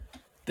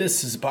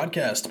This is a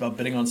podcast about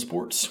betting on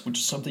sports, which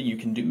is something you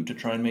can do to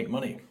try and make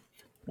money.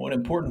 One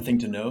important thing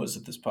to know is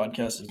that this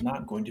podcast is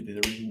not going to be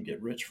the reason you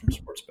get rich from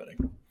sports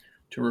betting.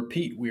 To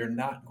repeat, we are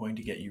not going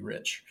to get you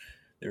rich.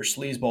 There are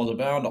sleazeballs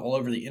abound all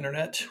over the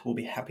internet. We'll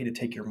be happy to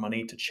take your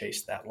money to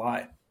chase that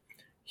lie.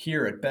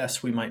 Here, at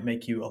best, we might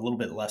make you a little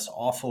bit less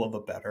awful of a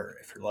bettor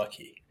if you're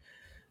lucky.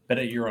 Bet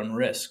at your own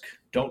risk.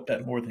 Don't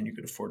bet more than you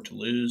could afford to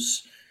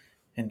lose.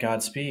 And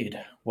Godspeed.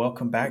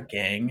 Welcome back,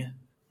 gang.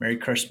 Merry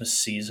Christmas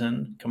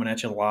season, coming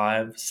at you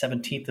live,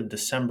 17th of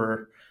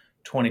December,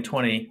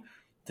 2020,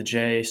 the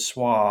Jay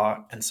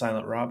Swa and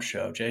Silent Rob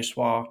show. Jay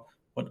Swa,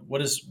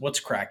 what's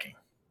cracking?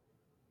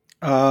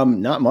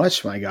 Not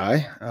much, my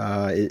guy.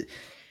 It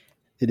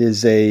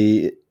is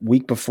a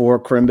week before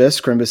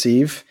Crimbus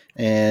Eve,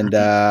 and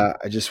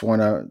I just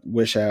want to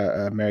wish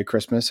a Merry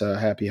Christmas, a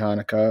Happy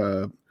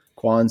Hanukkah, a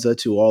Kwanzaa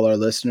to all our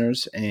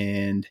listeners,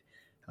 and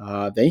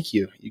thank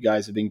you. You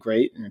guys have been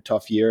great in a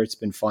tough year. It's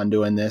been fun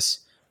doing this.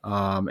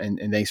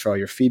 And thanks for all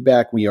your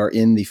feedback. We are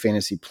in the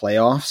fantasy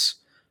football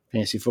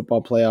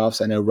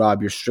playoffs. I know, Rob,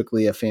 you're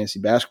strictly a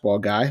fantasy basketball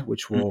guy,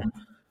 which will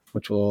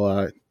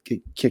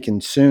kick in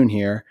soon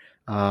here.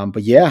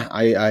 But yeah,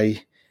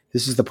 I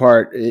this is the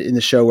part in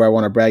the show where I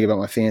want to brag about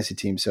my fantasy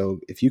team. So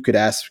if you could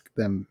ask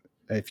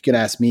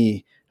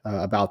me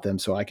about them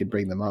so I could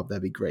bring them up,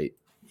 that'd be great.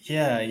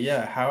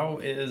 Yeah.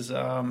 How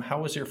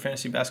was your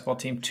fantasy basketball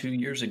team 2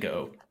 years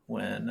ago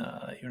when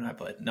you and I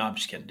played? No, I'm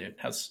just kidding, dude.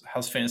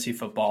 How's fantasy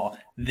football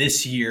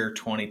this year,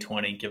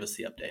 2020? Give us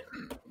the update.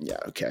 Yeah,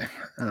 okay.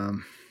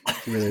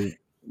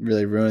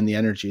 Really ruined the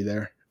energy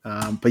there.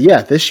 But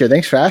yeah, this year,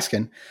 thanks for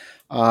asking.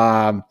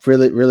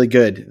 Really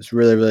good. It was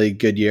really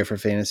good year for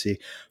fantasy.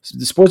 So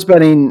the sports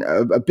betting,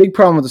 a big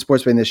problem with the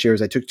sports betting this year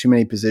is I took too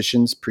many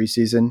positions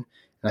preseason, and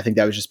I think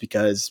that was just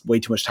because way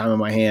too much time on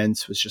my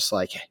hands. Was just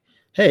like,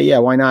 hey, yeah,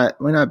 why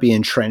not be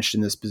entrenched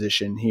in this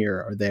position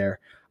here or there?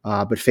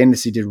 But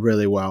fantasy did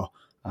really well.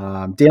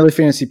 Daily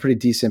fantasy pretty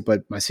decent,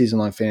 but my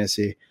season-long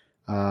fantasy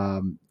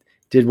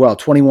did well.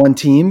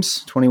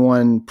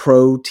 21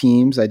 pro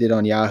teams I did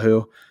on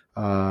Yahoo,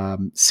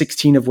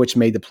 16 of which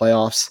made the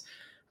playoffs,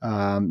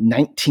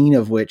 19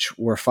 of which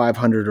were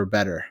 500 or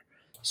better.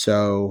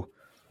 So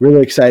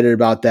really excited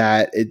about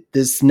that.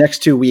 This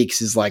next 2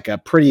 weeks is like a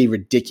pretty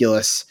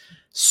ridiculous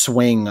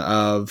swing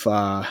of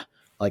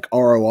like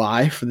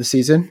ROI for the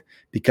season,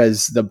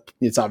 because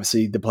it's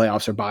obviously the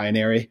playoffs are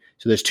binary.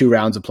 So there's 2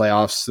 rounds of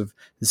playoffs of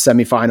the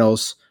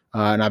semifinals.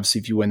 And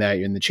obviously if you win that,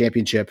 you're in the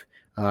championship.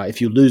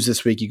 If you lose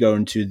this week, you go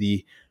into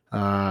the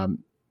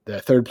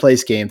third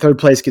place game. Third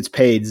place gets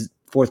paid.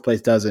 Fourth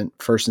place doesn't.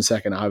 First and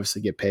second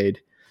obviously get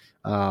paid.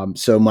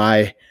 So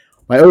my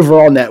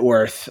overall net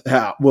worth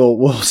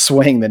will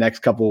swing the next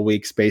couple of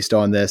weeks based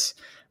on this.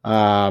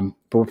 But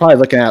we're probably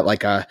looking at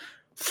like a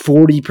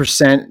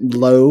 40%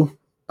 low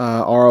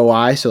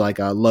ROI, so like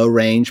a low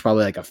range,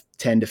 probably like a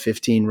 10 to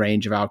 15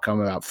 range of outcome,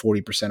 about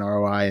 40%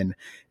 ROI,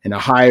 and a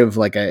high of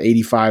like a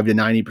 85 to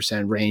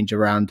 90% range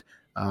around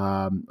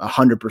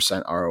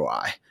 100%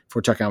 ROI. If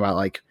we're talking about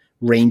like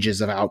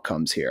ranges of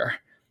outcomes here.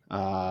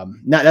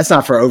 That's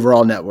not for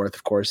overall net worth,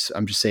 of course.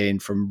 I'm just saying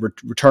from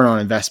return on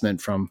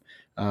investment from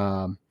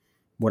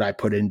what I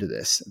put into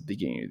this at the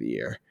beginning of the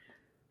year.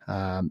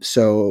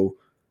 So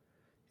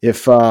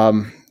if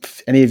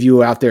any of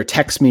you out there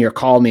text me or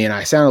call me and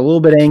I sound a little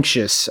bit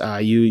anxious,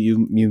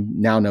 you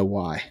now know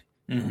why.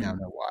 Mm-hmm. Now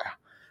know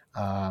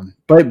why.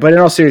 But in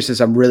all seriousness,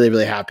 I'm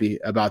really happy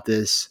about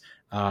this.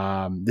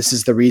 This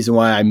is the reason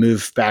why I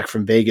moved back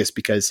from Vegas,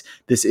 because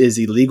this is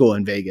illegal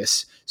in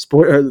Vegas.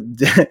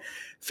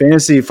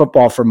 Fantasy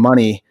football for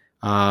money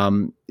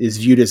is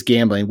viewed as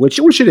gambling, which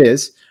it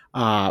is.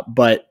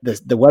 But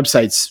the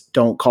websites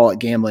don't call it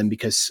gambling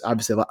because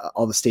obviously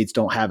all the states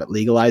don't have it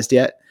legalized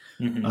yet.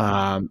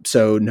 Mm-hmm.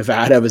 So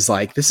Nevada was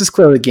like, this is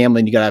clearly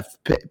gambling. You got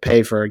to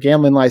pay for a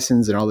gambling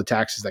license and all the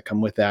taxes that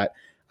come with that.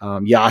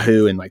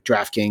 Yahoo and like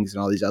DraftKings and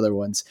all these other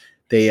ones,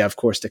 they of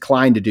course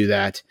declined to do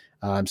that.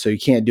 So you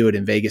can't do it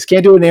in Vegas.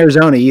 Can't do it in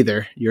Arizona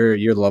either.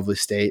 Your lovely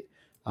state,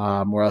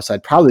 or else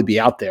I'd probably be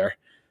out there.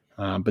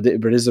 But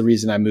it is the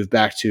reason I moved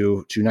back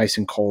to nice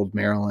and cold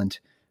Maryland,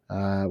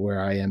 where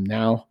I am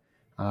now.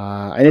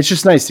 And it's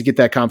just nice to get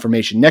that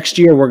confirmation. Next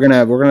year we're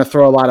gonna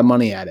throw a lot of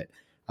money at it.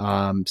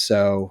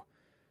 So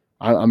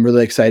I'm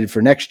really excited for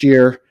next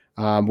year.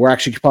 We're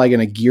actually probably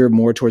going to gear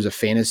more towards a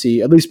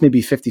fantasy, at least maybe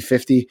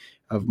 50-50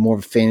 of more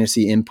of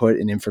fantasy input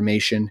and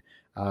information.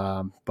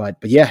 But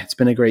yeah, it's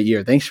been a great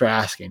year. Thanks for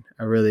asking.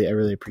 I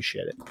really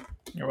appreciate it.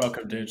 You're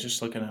welcome, dude.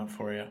 Just looking out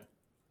for you.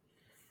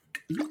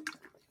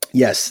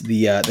 Yes,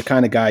 the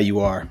kind of guy you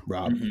are,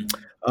 Rob.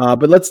 Mm-hmm.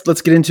 But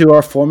let's get into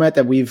our format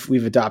that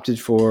we've adopted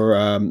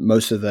for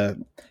most of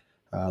the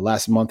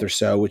last month or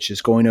so, which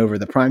is going over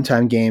the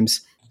primetime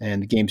games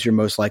and the games you're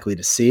most likely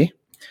to see.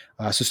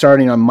 So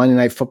starting on Monday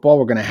Night Football,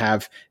 we're going to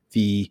have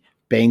the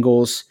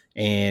Bengals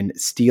and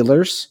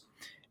Steelers.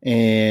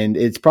 And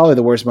it's probably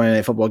the worst Monday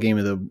Night Football game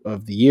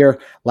of the year.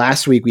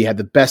 Last week, we had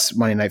the best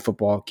Monday Night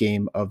Football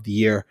game of the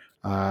year.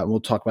 We'll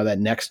talk about that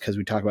next because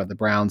we talk about the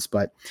Browns.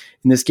 But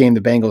in this game,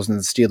 the Bengals and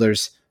the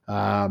Steelers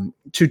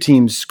Two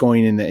teams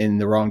going in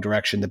the wrong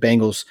direction. The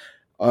Bengals,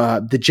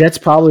 the Jets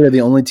probably are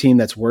the only team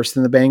that's worse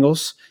than the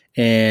Bengals,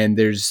 and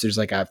there's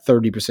like a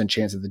 30%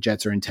 chance that the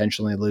Jets are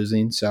intentionally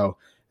losing. So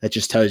that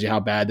just tells you how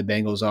bad the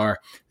Bengals are.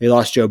 They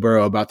lost Joe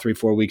Burrow about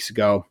 3-4 weeks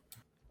ago.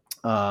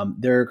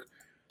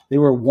 They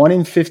were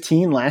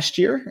 1-15 last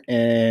year,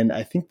 and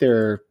I think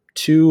they're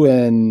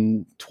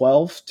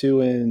 2-12,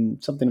 2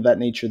 something of that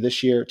nature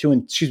this year.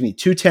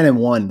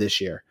 2-10-1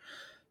 this year.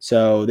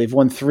 So they've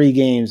won 3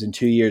 games in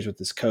 2 years with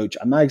this coach.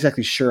 I'm not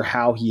exactly sure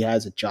how he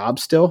has a job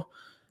still.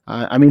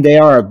 I mean, they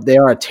are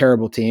a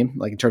terrible team,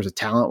 like in terms of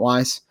talent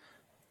wise,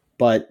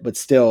 but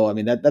still, I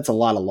mean that's a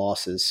lot of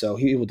losses. So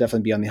he will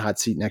definitely be on the hot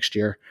seat next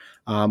year.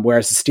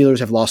 Whereas the Steelers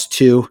have lost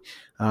 2.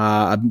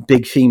 A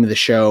big theme of the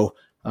show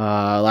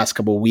last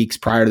couple of weeks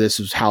prior to this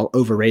was how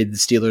overrated the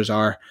Steelers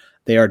are.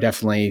 They are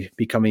definitely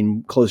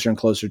becoming closer and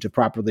closer to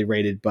properly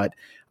rated, but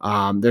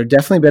they're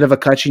definitely a bit of a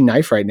catching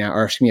knife right now,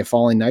 a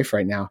falling knife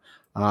right now.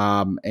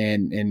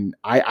 And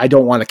I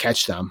don't want to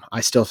catch them.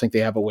 I still think they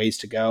have a ways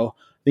to go.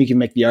 I think you can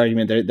make the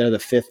argument they're the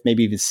 5th,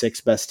 maybe even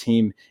 6th best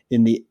team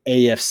in the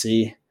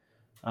AFC.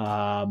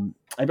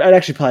 I'd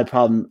actually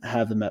probably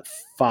have them at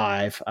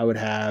 5. I would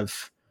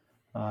have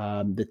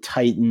the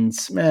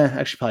Titans,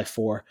 actually probably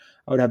 4.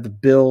 I would have the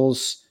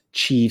Bills,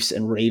 Chiefs,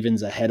 and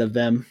Ravens ahead of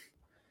them.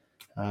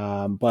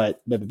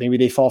 But maybe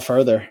they fall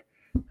further.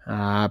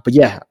 But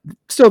yeah,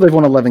 still they've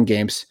won 11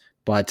 games.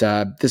 But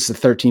this is a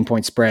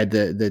 13-point spread.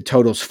 The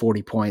total's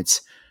 40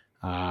 points.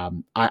 I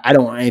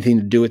don't want anything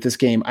to do with this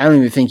game. I don't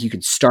even think you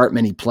could start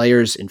many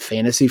players in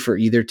fantasy for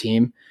either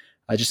team.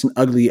 Just an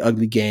ugly,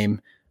 ugly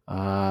game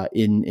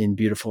in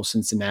beautiful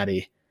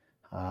Cincinnati.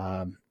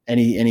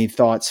 Any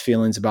thoughts,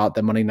 feelings about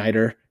the Monday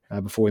Nighter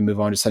before we move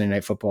on to Sunday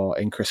Night Football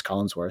and Chris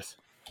Collinsworth?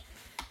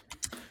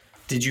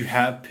 Did you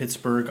have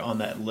Pittsburgh on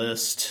that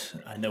list?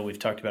 I know we've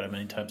talked about it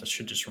many times. I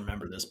should just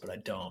remember this, but I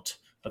don't.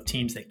 Of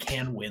teams that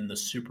can win the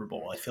Super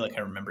Bowl, I feel like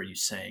I remember you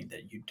saying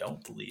that you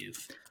don't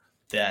believe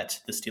that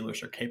the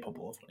Steelers are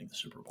capable of winning the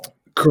Super Bowl.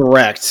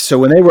 Correct. So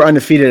when they were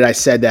undefeated, I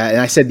said that.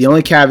 And I said the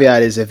only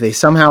caveat is if they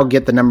somehow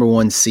get the number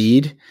 1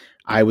 seed,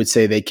 I would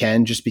say they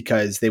can, just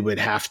because they would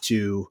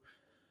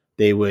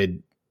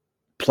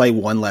play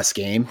one less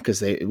game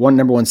because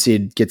number 1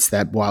 seed gets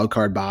that wild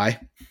card bye.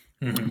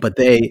 Mm-hmm. But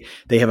they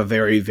have a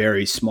very,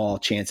 very small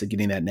chance of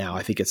getting that now.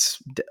 I think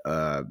it's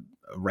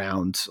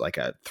around like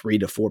a 3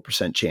 to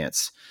 4%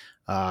 chance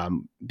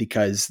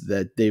because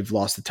they've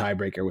lost the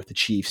tiebreaker with the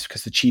Chiefs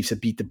because the Chiefs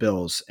have beat the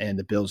Bills and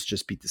the Bills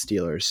just beat the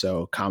Steelers.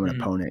 So common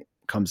opponent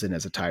comes in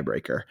as a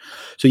tiebreaker.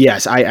 So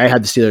yes, I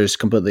had the Steelers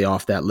completely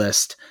off that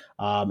list.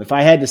 If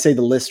I had to say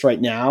the list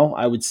right now,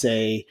 I would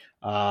say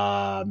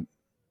the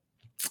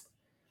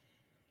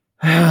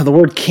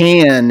word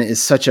 "can"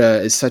 is such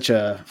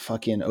a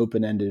fucking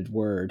open-ended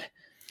word.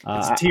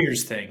 It's a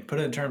tiers thing. Put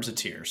it in terms of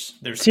tiers.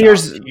 There's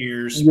tiers, a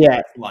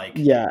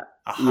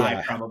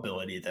high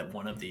probability that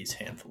one of these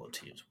handful of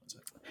teams wins it.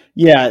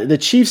 Yeah, the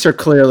Chiefs are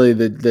clearly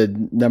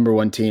the number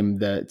 1 team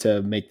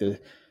to make the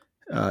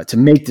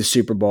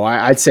Super Bowl.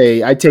 I'd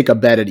say I'd take a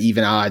bet at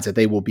even odds that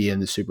they will be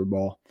in the Super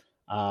Bowl,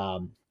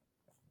 and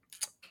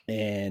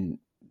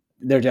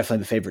they're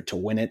definitely the favorite to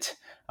win it.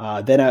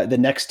 Then the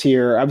next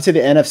tier, I would say the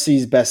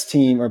NFC's best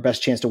team or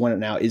best chance to win it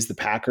now is the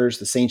Packers.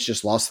 The Saints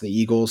just lost to the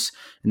Eagles,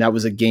 and that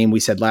was a game we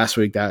said last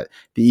week that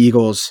the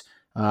Eagles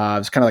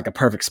was kind of like a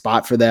perfect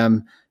spot for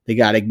them. They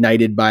got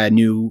ignited by a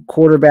new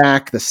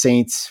quarterback. The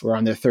Saints were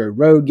on their 3rd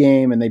road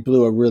game, and they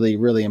blew a really,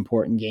 really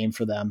important game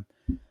for them.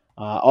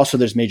 Also,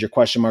 there's major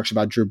question marks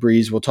about Drew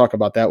Brees. We'll talk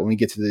about that when we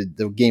get to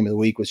the game of the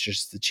week, which is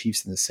just the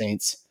Chiefs and the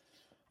Saints.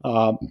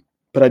 But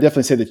I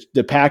definitely say that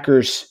the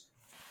Packers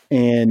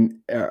and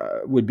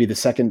would be the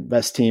 2nd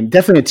best team.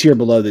 Definitely a tier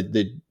below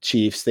the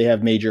Chiefs. They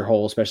have major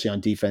holes, especially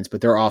on defense,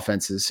 but their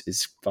offense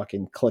is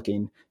fucking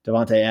clicking.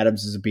 Devontae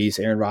Adams is a beast.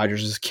 Aaron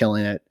Rodgers is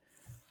killing it.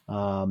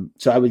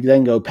 So I would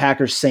then go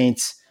Packers,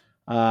 Saints.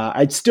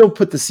 I'd still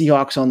put the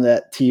Seahawks on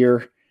that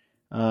tier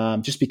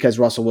just because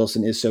Russell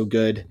Wilson is so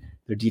good.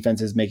 Their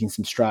defense is making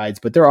some strides,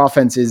 but their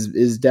offense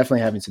is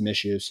definitely having some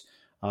issues.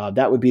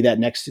 That would be that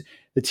next.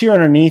 The tier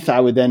underneath, I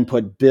would then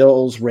put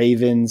Bills,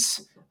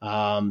 Ravens,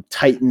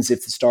 Titans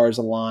if the stars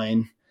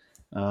align,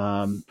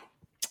 and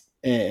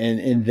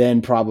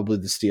then probably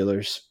the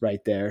Steelers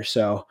right there.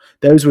 So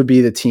those would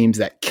be the teams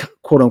that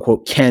quote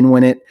unquote can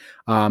win it.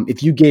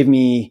 If you gave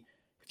me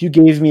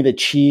the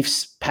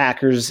Chiefs,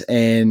 Packers,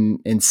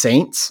 and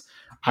Saints,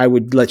 I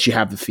would let you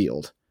have the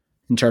field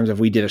in terms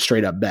of we did a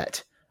straight up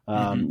bet.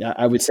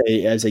 I would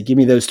say give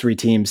me those 3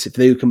 teams. If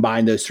they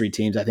combine those 3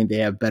 teams, I think they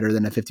have better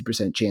than a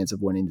 50% chance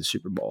of winning the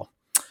Super Bowl.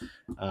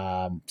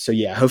 So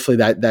yeah, hopefully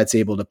that's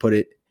able to put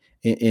it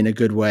in a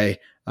good way.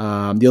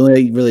 The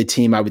only really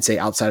team I would say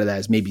outside of that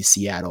is maybe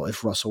Seattle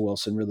if Russell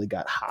Wilson really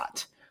got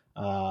hot.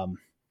 And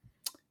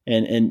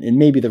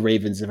maybe the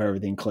Ravens if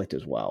everything clicked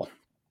as well.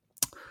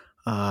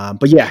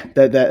 But yeah,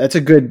 that's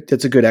a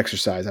good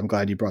exercise. I'm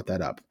glad you brought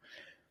that up.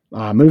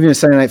 Moving to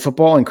Sunday Night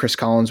Football and Chris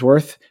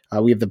Collinsworth,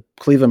 we have the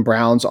Cleveland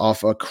Browns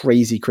off a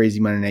crazy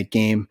Monday night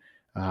game.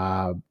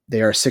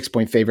 They are a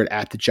 6-point favorite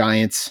at the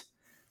Giants.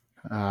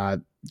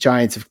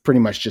 Giants have pretty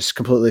much just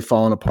completely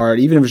fallen apart.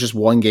 Even if it was just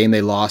one game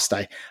they lost,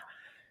 I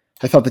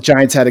thought the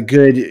Giants had a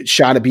good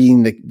shot at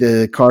beating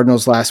the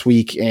Cardinals last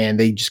week, and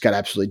they just got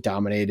absolutely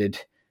dominated.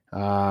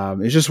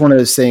 It's just one of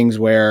those things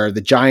where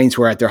the Giants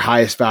were at their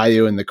highest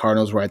value and the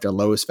Cardinals were at their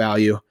lowest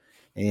value.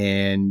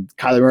 And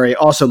Kyler Murray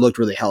also looked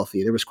really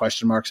healthy. There was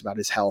question marks about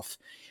his health.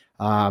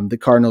 The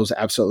Cardinals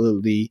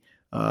absolutely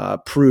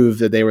proved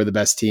that they were the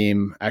best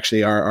team.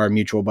 Actually, our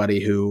mutual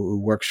buddy who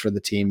works for the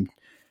team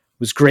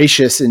was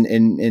gracious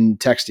in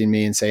texting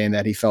me and saying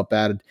that he felt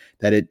bad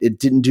that it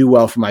didn't do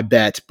well for my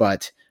bet,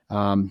 but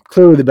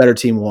clearly the better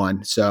team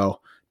won.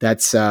 So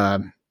that's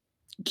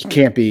you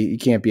can't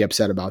be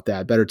upset about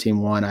that. Better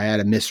team won. I had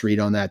a misread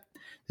on that.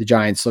 The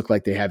Giants look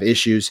like they have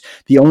issues.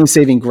 The only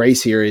saving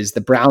grace here is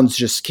the Browns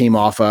just came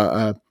off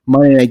a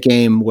Monday night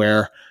game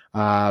where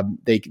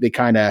they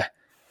kind of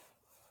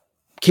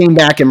came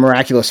back in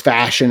miraculous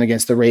fashion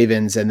against the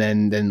Ravens and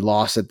then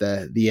lost at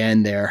the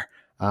end there.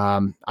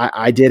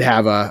 I did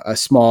have a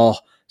small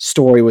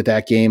story with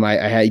that game. I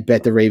had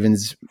bet the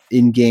Ravens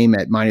in game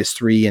at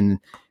 -3 and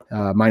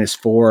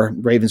 -4.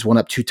 Ravens won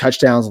up 2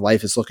 touchdowns.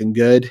 Life is looking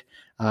good.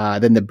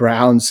 Then the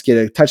Browns get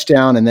a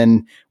touchdown, and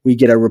then we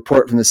get a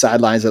report from the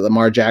sidelines that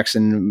Lamar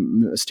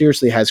Jackson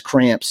mysteriously has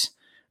cramps,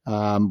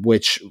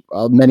 which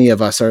many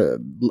of us are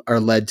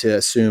led to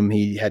assume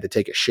he had to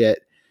take a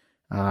shit.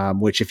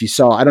 Which if you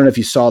saw, I don't know if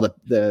you saw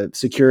the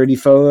security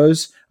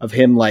photos of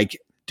him like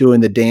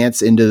doing the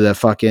dance into the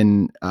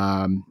fucking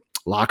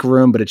locker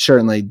room, but it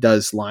certainly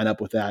does line up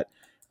with that.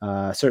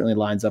 Certainly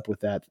lines up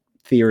with that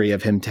theory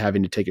of him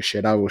having to take a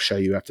shit. I will show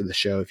you after the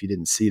show if you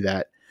didn't see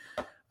that.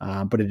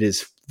 But it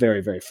is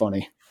very, very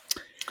funny.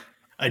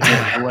 I did.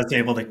 I was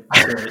able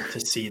to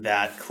see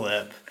that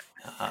clip.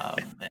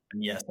 And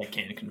yes, I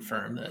can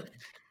confirm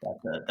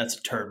that's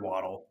a turd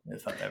waddle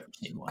if I've ever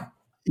seen one.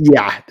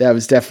 Yeah, that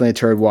was definitely a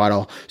turd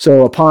waddle.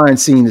 So upon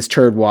seeing this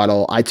turd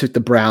waddle, I took the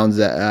Browns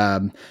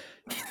at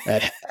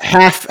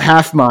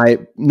half my,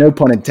 no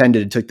pun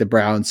intended, took the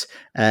Browns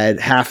at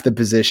half the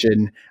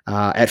position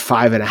at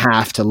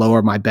 5.5 to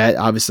lower my bet.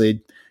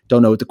 Obviously,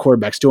 don't know what the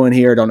quarterback's doing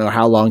here. Don't know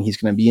how long he's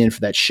going to be in for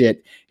that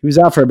shit. He was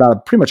out for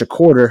about pretty much a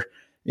quarter,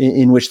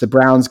 in which the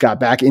Browns got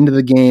back into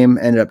the game,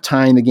 ended up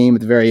tying the game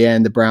at the very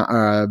end.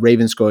 The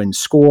Ravens go and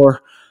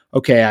score.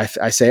 Okay,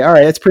 I say, all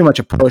right, that's pretty much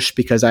a push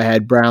because I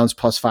had Browns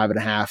plus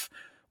 5.5,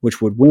 which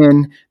would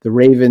win, the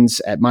Ravens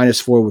at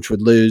 -4, which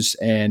would lose,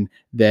 and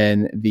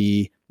then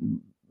the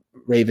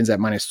Ravens at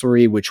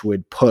 -3, which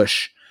would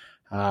push.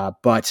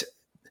 But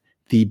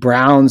the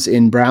Browns,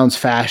 in Browns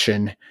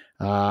fashion,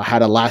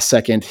 had a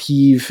last-second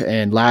heave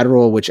and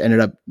lateral, which ended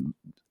up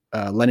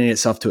lending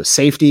itself to a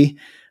safety,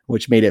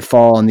 which made it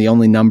fall on the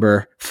only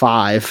number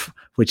 5,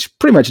 which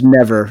pretty much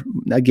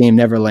that game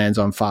never lands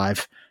on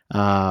 5,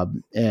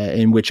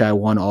 in which I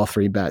won all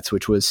 3 bets,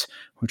 which was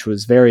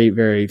very,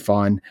 very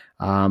fun.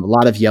 A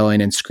lot of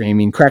yelling and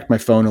screaming, cracked my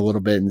phone a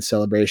little bit in the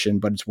celebration,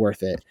 but it's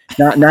worth it.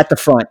 Not the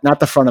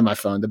front of my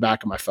phone, the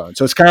back of my phone.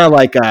 So it's kind of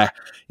like,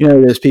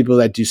 there's people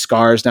that do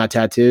scars, not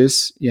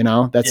tattoos,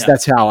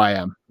 that's how I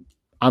am.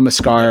 I'm a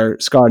scar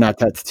not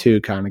tattoo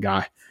kind of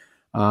guy.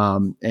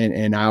 And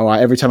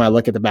every time I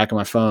look at the back of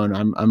my phone,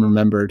 I'm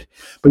remembered.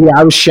 But yeah,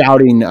 I was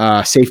shouting,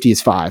 safety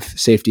is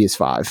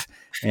 5.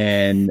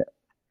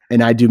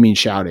 And I do mean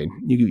shouting.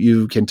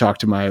 You can talk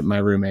to my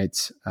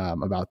roommates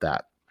about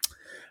that.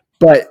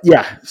 But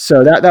yeah,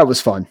 so that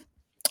was fun.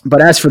 But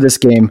as for this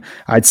game,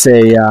 I'd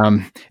say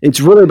it's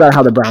really about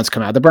how the Browns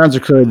come out. The Browns are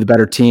clearly the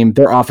better team.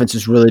 Their offense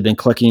has really been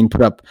clicking,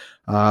 put up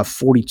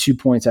 42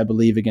 points, I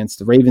believe, against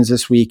the Ravens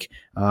this week,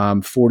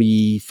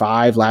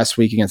 45 last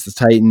week against the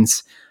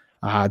Titans.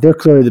 They're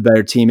clearly the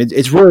better team.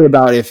 It's really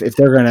about if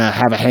they're going to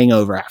have a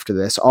hangover after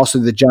this. Also,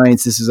 the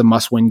Giants, this is a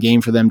must-win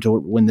game for them to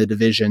win the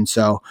division.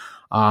 So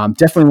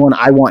definitely one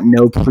I want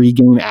no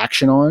pregame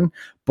action on.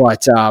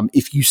 But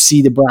if you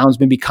see the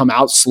Browns maybe come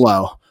out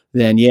slow,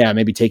 then yeah,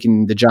 maybe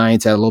taking the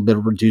Giants at a little bit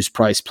of reduced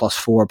price,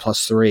 +4,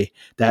 +3,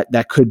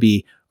 that could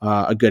be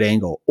a good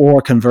angle. Or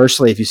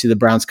conversely, if you see the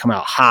Browns come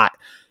out hot,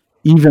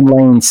 even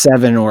laying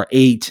 7 or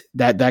 8,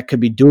 that could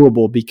be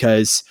doable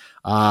because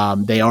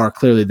they are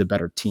clearly the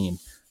better team.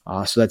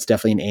 So that's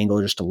definitely an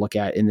angle just to look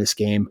at in this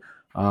game.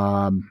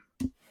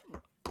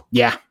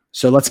 Yeah.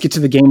 So let's get to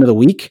the game of the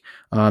week.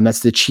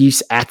 That's the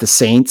Chiefs at the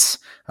Saints.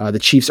 The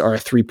Chiefs are a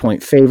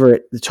 3-point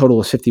favorite. The total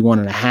is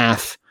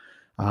 51.5.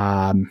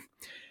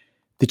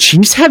 The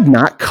Chiefs have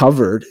not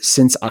covered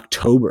since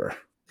October.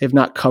 They have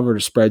not covered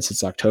a spread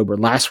since October.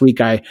 Last week,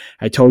 I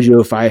told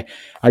you I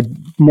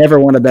never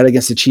want to bet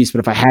against the Chiefs, but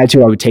if I had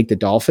to, I would take the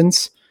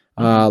Dolphins.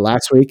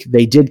 Last week,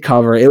 they did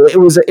cover. It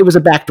was a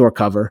backdoor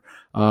cover.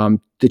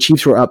 The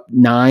Chiefs were up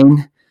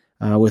 9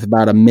 with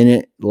about a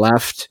minute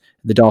left.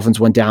 The Dolphins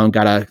went down,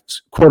 got a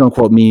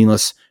quote-unquote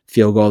meaningless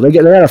field goal. They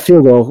got a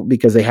field goal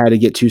because they had to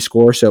get 2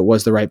 scores, so it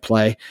was the right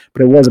play.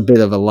 But it was a bit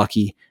of a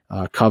lucky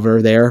cover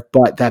there.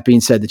 But that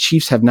being said, the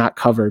Chiefs have not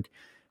covered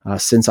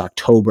since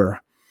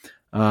October.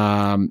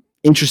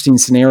 Interesting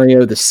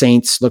scenario. The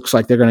Saints looks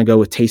like they're going to go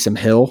with Taysom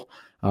Hill.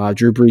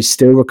 Drew Brees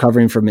still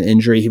recovering from an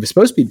injury. He was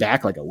supposed to be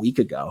back like a week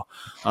ago.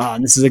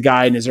 And this is a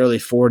guy in his early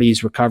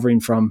 40s recovering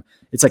from,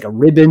 it's like a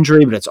rib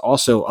injury, but it's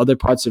also other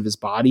parts of his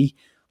body.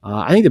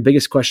 I think the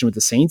biggest question with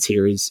the Saints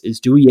here is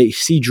do we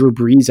see Drew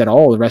Brees at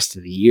all the rest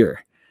of the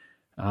year?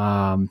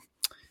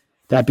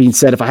 That being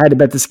said, if I had to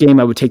bet this game,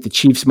 I would take the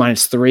Chiefs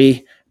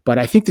 -3. But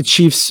I think the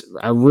Chiefs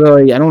are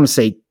really, I don't want to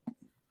say,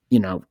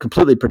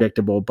 completely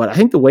predictable, but I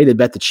think the way to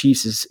bet the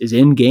Chiefs is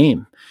in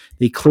game.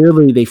 They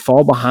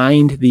fall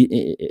behind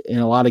in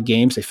a lot of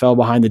games. They fell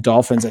behind the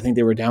Dolphins. I think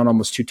they were down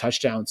almost 2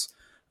 touchdowns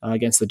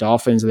against the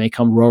Dolphins, and they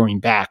come roaring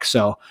back.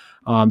 So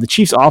the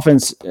Chiefs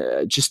offense,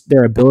 just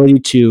their ability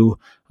to,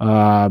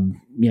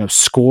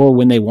 score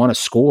when they want to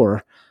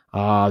score.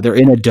 They're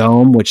in a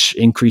dome, which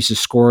increases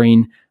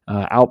scoring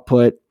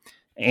output.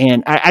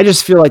 And I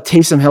just feel like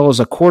Taysom Hill is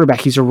a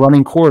quarterback. He's a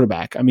running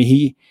quarterback. I mean,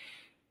 he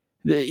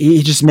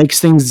just makes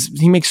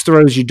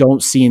throws you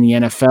don't see in the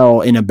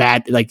NFL in a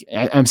bad, like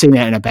I'm saying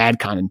that in a bad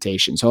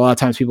connotation. So a lot of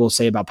times people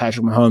say about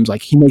Patrick Mahomes,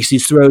 like he makes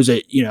these throws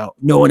that,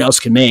 no one else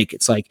can make.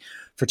 It's like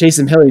for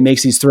Taysom Hill, he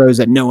makes these throws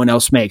that no one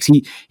else makes.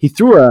 He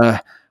threw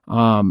a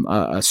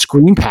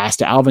screen pass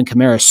to Alvin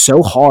Kamara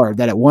so hard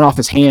that it went off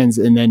his hands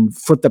and then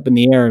flipped up in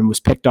the air and was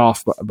picked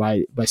off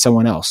by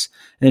someone else.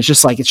 And it's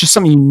just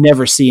something you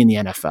never see in the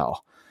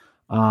NFL.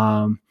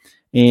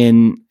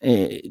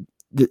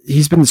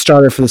 He's been the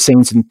starter for the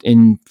Saints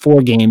in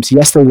 4 games.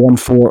 Yes, they won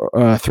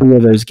 3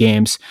 of those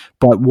games,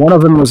 but one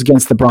of them was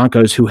against the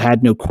Broncos, who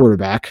had no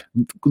quarterback.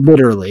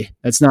 Literally,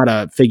 that's not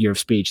a figure of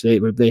speech.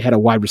 They had a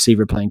wide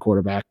receiver playing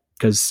quarterback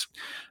because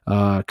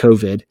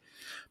COVID.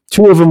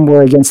 2 of them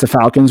were against the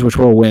Falcons, which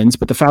were wins,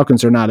 but the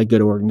Falcons are not a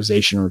good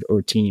organization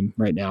or team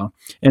right now.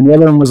 And the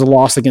other one was a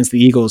loss against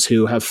the Eagles,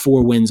 who have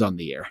 4 wins on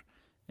the year.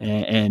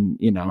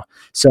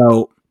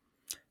 So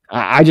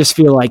I just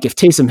feel like if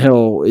Taysom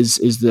Hill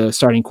is the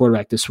starting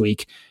quarterback this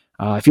week,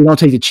 if you don't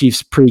take the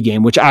Chiefs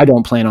pregame, which I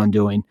don't plan on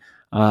doing,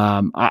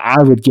 I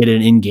would get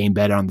an in-game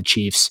bet on the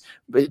Chiefs.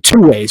 2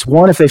 ways.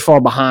 One, if they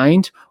fall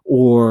behind,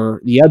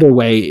 or the other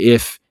way,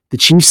 if the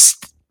Chiefs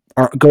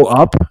go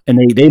up and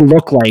they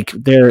look like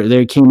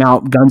they came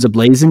out guns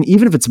a-blazing,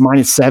 even if it's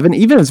 -7,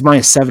 even if it's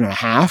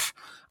 -7.5,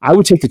 I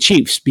would take the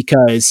Chiefs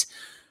because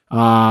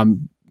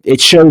it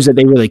shows that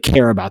they really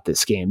care about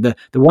this game. The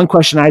one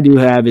question I do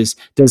have is,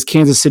 does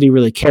Kansas City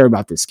really care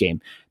about this game?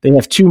 They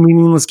have 2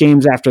 meaningless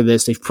games after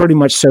this. They've pretty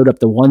much sewed up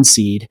the 1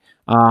 seed.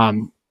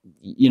 And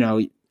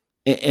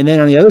then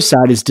on the other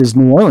side is, does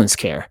New Orleans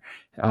care?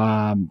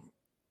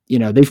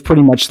 They've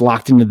pretty much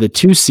locked into the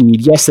 2 seed.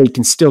 Yes, they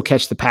can still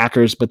catch the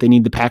Packers, but they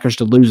need the Packers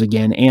to lose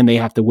again, and they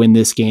have to win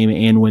this game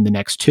and win the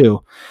next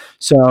 2.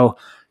 So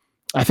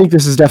I think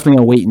this is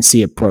definitely a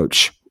wait-and-see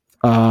approach.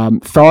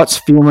 Thoughts,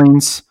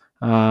 feelings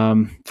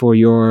for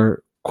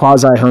your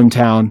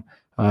quasi-hometown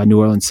New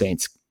Orleans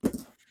Saints?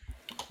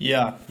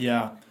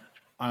 Yeah.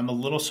 I'm a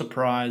little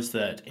surprised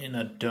that in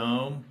a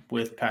dome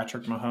with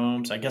Patrick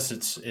Mahomes, I guess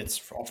it's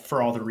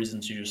for all the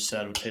reasons you just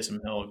said with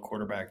Taysom Hill, a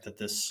quarterback, that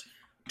this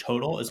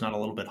total is not a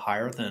little bit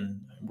higher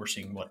than we're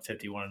seeing.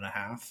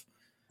 51.5?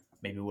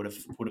 Maybe would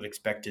have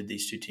expected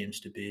these 2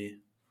 teams to be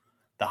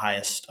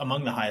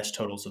among the highest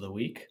totals of the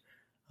week.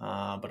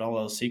 But all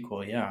else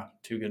equal,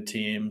 2 good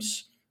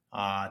teams,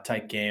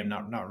 tight game,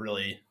 not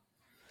really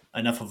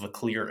enough of a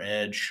clear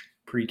edge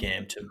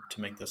pregame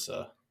to make this.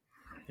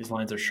 These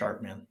lines are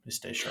sharp, man. They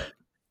stay sharp.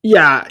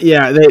 Yeah,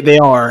 they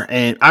are.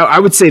 And I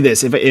would say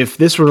this: if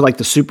this were like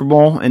the Super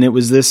Bowl and it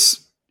was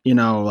this,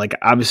 like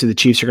obviously the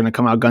Chiefs are going to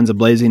come out guns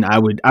a-blazing, I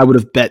would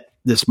have bet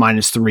this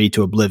 -3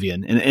 to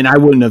oblivion, and I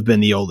wouldn't have been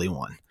the only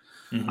one.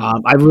 Mm-hmm.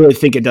 I really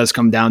think it does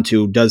come down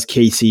to, does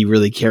KC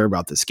really care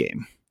about this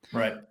game?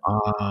 Right.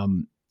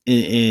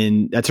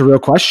 And that's a real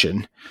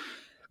question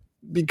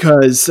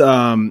because they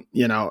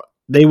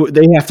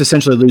have to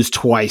essentially lose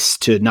twice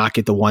to not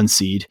get the 1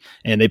 seed,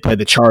 and they play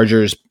the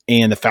Chargers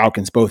and the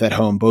Falcons both at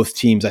home. Both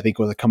teams, I think,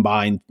 with a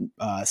combined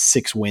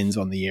 6 wins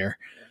on the year.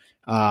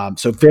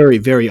 So very,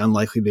 very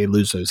unlikely they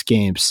lose those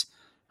games.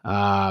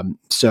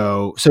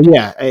 So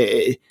yeah.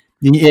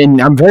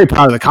 And I'm very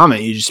proud of the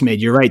comment you just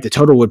made. You're right. The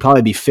total would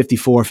probably be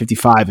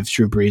 54-55 if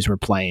Drew Brees were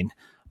playing.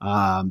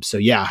 So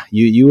yeah,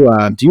 you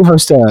do you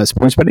host a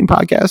sports betting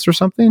podcast or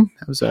something?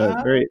 That was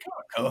a very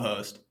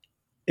co-host.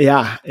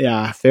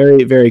 Yeah.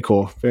 Very, very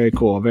cool. Very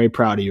cool. Very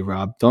proud of you,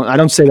 Rob. I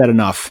don't say that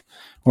enough.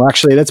 Or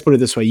actually, let's put it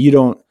this way: you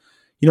don't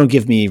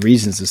give me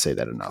reasons to say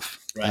that enough.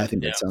 Right. I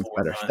think that sounds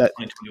better.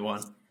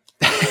 2021.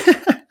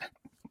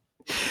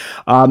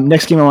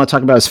 Next game I want to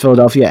talk about is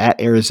Philadelphia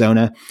at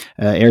Arizona.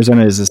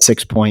 Arizona is a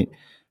 6-point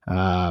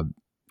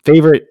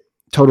favorite.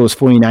 Total is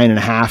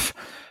 49.5.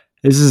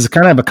 This is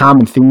kind of a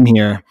common theme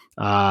here.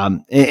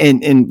 And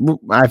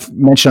I've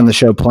mentioned on the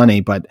show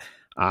plenty, but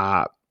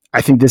I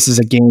think this is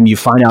a game you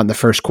find out in the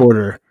first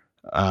quarter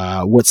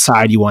what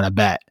side you want to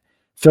bet.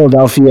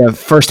 Philadelphia,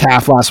 first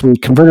half last week,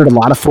 converted a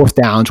lot of 4th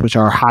downs, which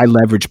are high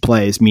leverage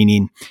plays,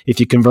 meaning if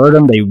you convert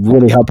them, they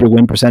really help your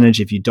win percentage.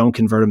 If you don't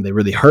convert them, they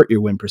really hurt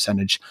your win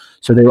percentage.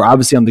 So they were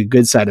obviously on the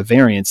good side of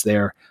variance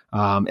there.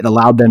 It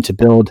allowed them to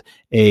build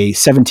a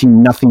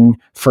 17-0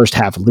 first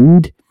half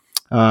lead.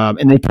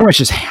 And they pretty much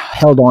just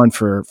held on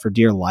for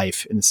dear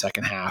life in the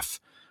second half,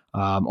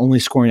 only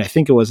scoring, I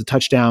think it was a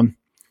touchdown.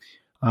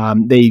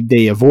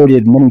 They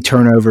avoided many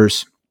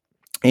turnovers.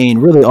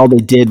 And really all they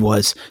did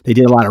was they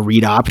did a lot of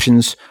read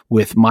options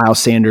with Miles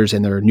Sanders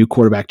and their new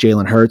quarterback,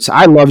 Jalen Hurts.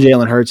 I love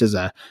Jalen Hurts as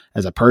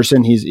a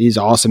person. He's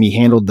awesome. He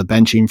handled the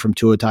benching from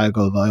Tua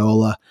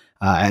Tagovailoa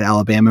at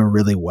Alabama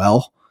really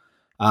well.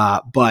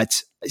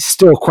 But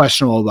still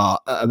questionable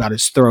about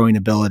his throwing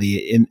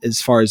ability as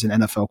far as an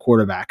NFL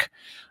quarterback.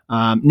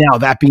 Now,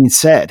 that being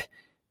said,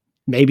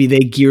 maybe they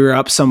gear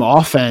up some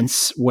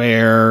offense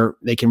where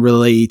they can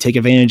really take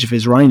advantage of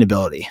his running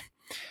ability.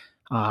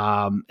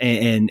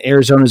 And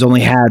Arizona's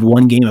only had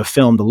one game of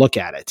film to look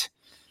at it.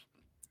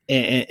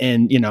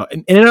 And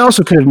it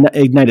also could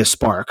ignite a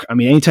spark. I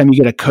mean, anytime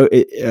you get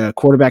a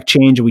quarterback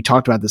change, and we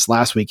talked about this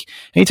last week,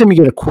 anytime you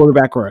get a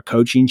quarterback or a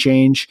coaching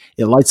change,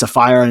 it lights a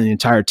fire on the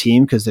entire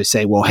team because they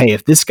say, well, hey,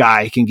 if this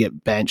guy can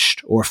get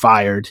benched or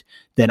fired,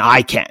 then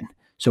I can.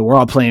 So we're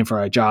all playing for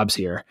our jobs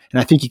here.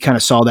 And I think you kind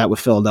of saw that with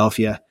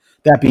Philadelphia.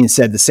 That being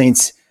said, the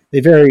Saints,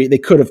 they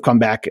could have come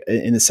back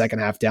in the second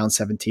half down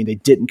 17. They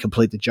didn't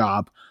complete the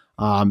job.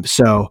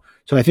 So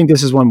I think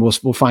this is one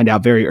we'll find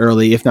out very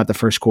early, if not the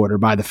first quarter,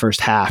 by the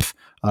first half,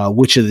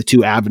 which of the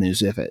two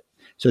avenues of it.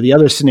 So the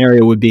other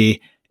scenario would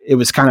be it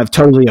was kind of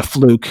totally a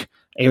fluke.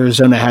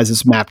 Arizona has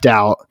this mapped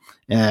out.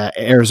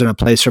 Arizona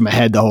plays from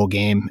ahead the whole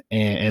game,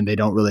 and they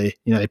don't really,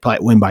 they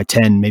probably win by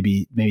 10,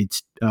 maybe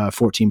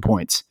 14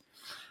 points.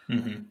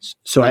 Mm-hmm.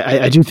 So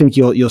I do think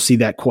you'll see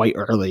that quite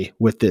early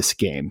with this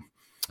game.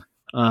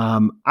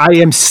 I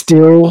am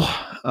still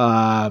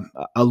a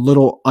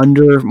little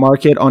under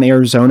market on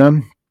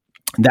Arizona.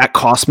 That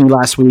cost me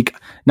last week.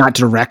 Not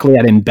directly.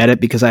 I didn't bet it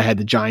because I had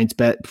the Giants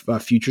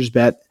futures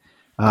bet.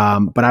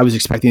 But I was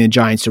expecting the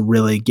Giants to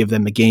really give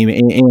them the game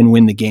and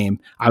win the game.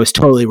 I was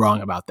totally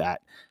wrong about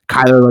that.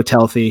 Kyler looked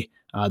healthy.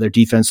 Their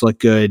defense looked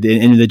good,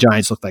 and the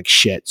Giants looked like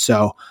shit.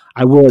 So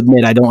I will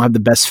admit I don't have the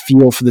best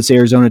feel for this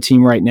Arizona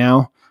team right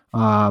now.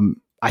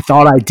 I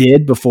thought I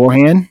did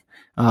beforehand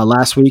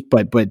last week,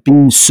 but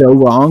being so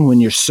wrong,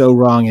 when you're so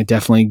wrong, it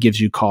definitely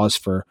gives you cause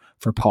for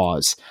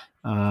pause.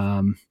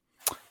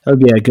 That would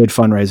be a good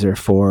fundraiser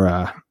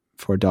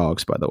for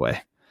dogs, by the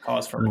way.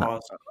 Pause for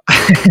pause.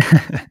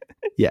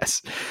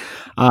 Yes.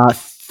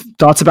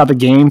 Thoughts about the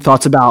game,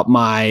 thoughts about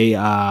my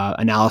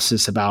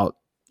analysis about,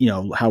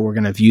 how we're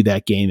going to view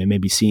that game and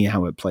maybe seeing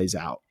how it plays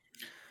out.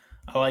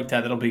 I like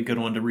that. That'll be a good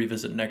one to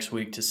revisit next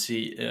week to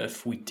see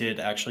if we did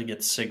actually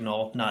get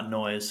signal, not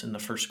noise, in the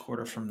first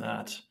quarter from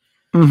that.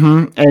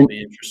 Mm-hmm. That'll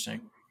be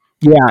interesting.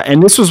 Yeah,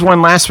 and this was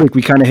one last week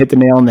we kind of hit the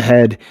nail on the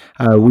head,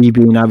 we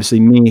being obviously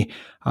me,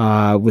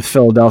 with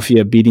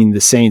Philadelphia beating the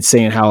Saints,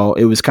 saying how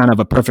it was kind of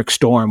a perfect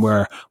storm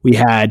where we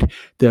had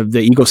the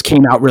Eagles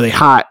came out really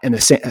hot and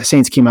the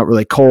Saints came out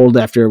really cold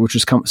after, which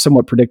was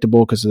somewhat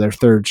predictable because of their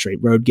third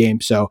straight road game.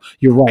 So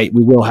you're right,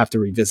 we will have to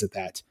revisit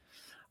that.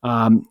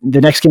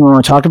 The next game I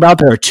want to talk about,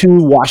 there are two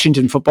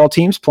Washington football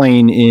teams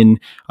playing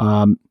in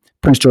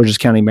Prince George's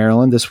County,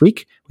 Maryland this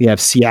week. We have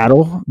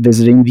Seattle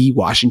visiting the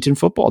Washington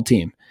football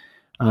team.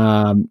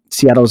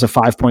 Seattle is a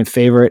 5-point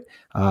favorite.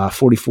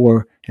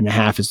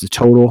 44.5 is the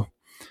total.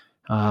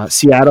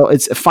 Seattle,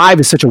 5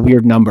 is such a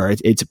weird number.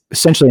 It's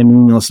essentially a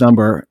meaningless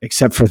number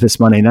except for this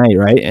Monday night,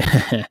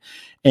 right?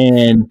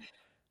 And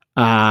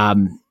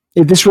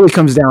this really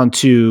comes down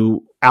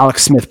to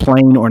Alex Smith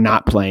playing or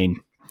not playing.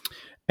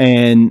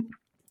 And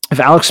if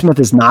Alex Smith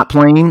is not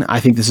playing, I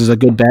think this is a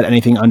good bet,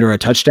 anything under a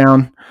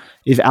touchdown.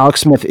 If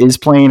Alex Smith is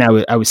playing, I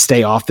would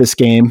stay off this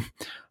game.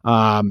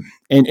 And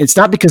it's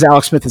not because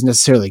Alex Smith is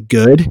necessarily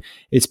good.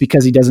 It's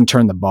because he doesn't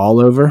turn the ball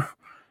over.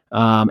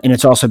 And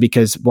it's also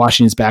because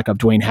Washington's backup,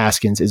 Dwayne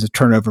Haskins, is a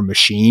turnover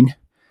machine.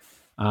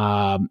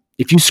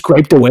 If you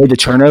scraped away the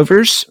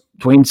turnovers,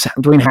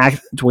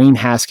 Dwayne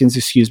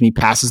Haskins,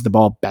 passes the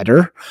ball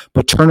better.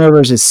 But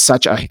turnovers is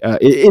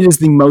it is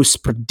the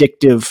most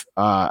predictive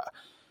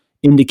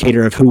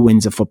indicator of who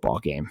wins a football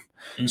game.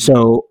 Mm-hmm.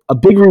 So a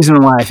big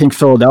reason why I think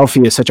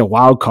Philadelphia is such a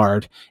wild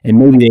card, and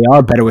maybe they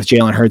are better with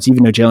Jalen Hurts,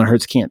 even though Jalen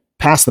Hurts can't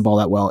pass the ball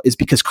that well, is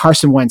because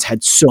Carson Wentz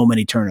had so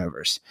many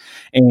turnovers.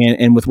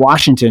 And with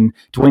Washington,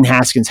 Dwayne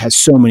Haskins has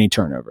so many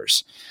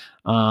turnovers.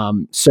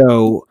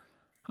 So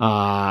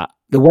the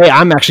way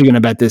I'm actually going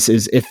to bet this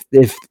is if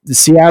the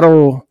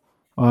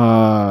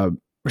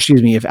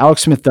if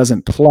Alex Smith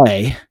doesn't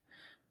play,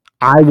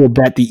 I will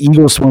bet the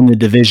Eagles win the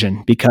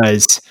division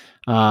because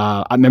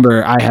I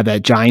remember I had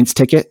that Giants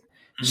ticket.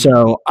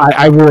 So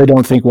I really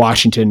don't think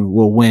Washington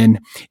will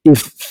win.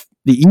 If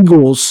the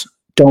Eagles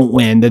don't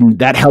win, then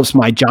that helps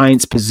my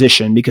Giants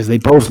position because they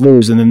both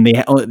lose, and then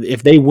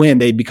if they win,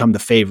 they become the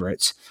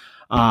favorites.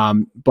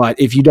 But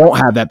if you don't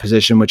have that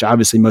position, which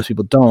obviously most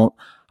people don't,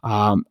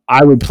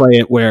 I would play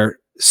it where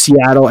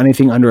Seattle,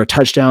 anything under a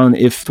touchdown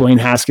if Dwayne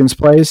Haskins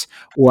plays,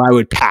 or I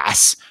would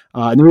pass.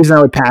 And the reason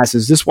I would pass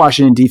is this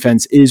Washington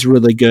defense is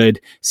really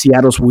good.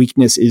 Seattle's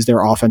weakness is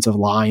their offensive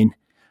line.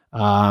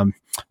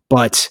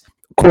 But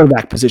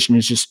quarterback position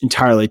is just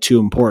entirely too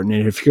important.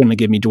 And if you're going to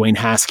give me Dwayne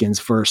Haskins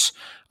versus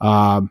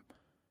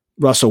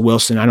Russell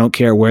Wilson. I don't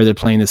care where they're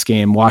playing this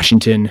game.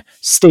 Washington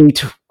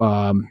State,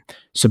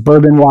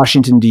 suburban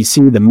Washington,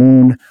 D.C., the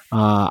moon.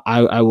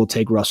 I will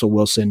take Russell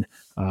Wilson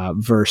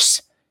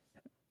versus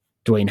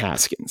Dwayne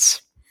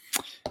Haskins.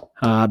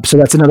 So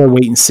that's another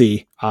wait and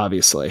see,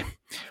 obviously.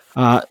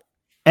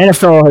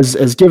 NFL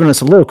has given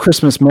us a little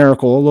Christmas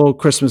miracle, a little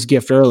Christmas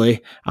gift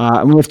early.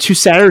 And we have 2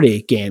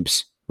 Saturday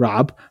games,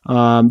 Rob.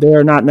 They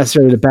are not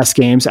necessarily the best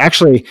games.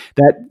 Actually,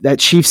 that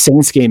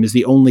Chiefs-Saints game is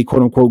the only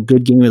quote-unquote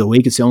good game of the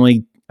week. It's the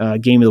only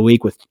game of the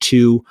week with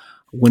 2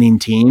 winning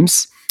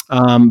teams.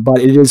 But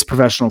it is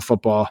professional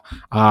football.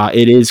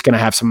 It is going to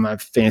have some of my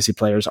fantasy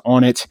players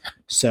on it,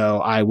 so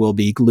I will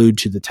be glued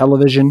to the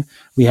television.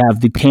 We have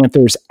the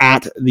Panthers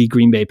at the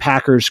Green Bay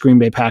Packers. Green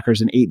Bay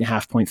Packers an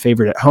 8.5-point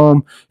favorite at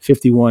home,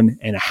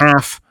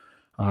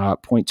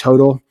 51.5 point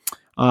total.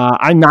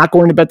 I'm not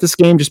going to bet this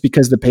game just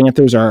because the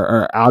Panthers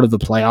are out of the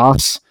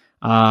playoffs.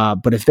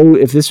 But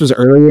if this was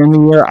earlier in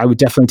the year, I would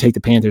definitely take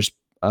the Panthers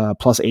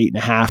plus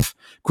 8.5.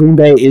 Green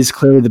Bay is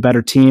clearly the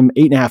better team.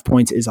 8.5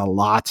 points is a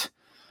lot.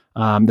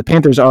 The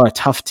Panthers are a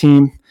tough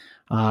team,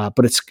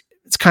 but it's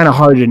kind of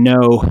hard to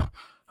know,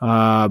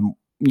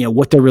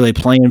 what they're really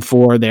playing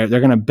for. They're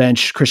going to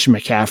bench Christian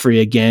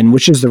McCaffrey again,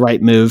 which is the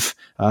right move.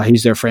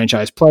 He's their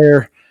franchise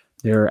player.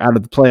 They're out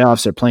of the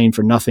playoffs. They're playing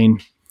for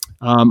nothing.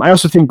 I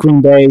also think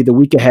Green Bay, the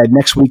week ahead,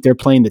 next week, they're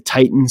playing the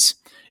Titans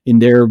in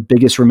their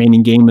biggest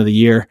remaining game of the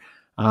year.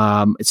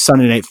 It's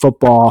Sunday Night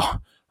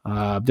Football.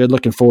 They're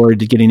looking forward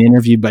to getting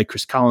interviewed by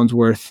Chris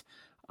Collinsworth.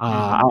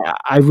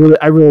 I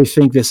really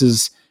think this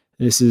is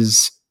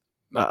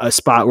a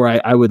spot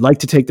where I would like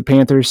to take the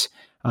Panthers,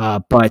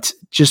 but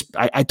just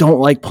I don't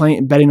like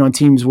betting on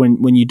teams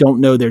when you don't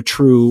know their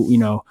true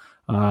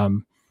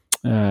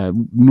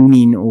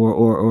meaning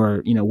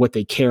or what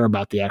they care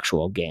about the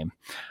actual game.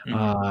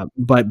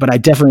 But I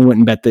definitely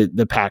wouldn't bet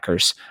the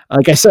Packers.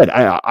 Like I said,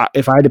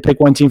 if I had to pick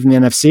one team from the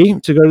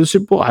NFC to go to the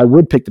Super Bowl, I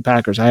would pick the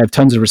Packers. I have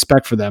tons of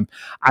respect for them.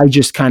 I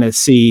just kind of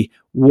see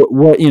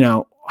what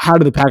how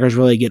do the Packers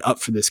really get up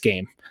for this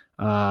game?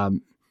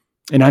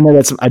 And I know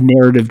that's a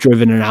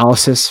narrative-driven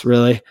analysis,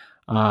 really,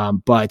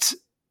 but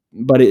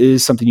it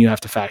is something you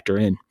have to factor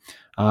in.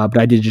 But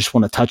I did just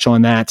want to touch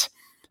on that.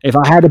 If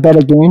I had to bet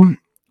a game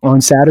on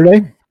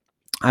Saturday,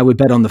 I would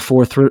bet on the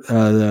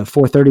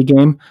 4:30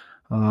 game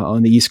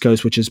on the East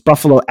Coast, which is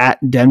Buffalo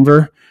at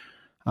Denver.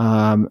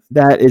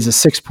 That is a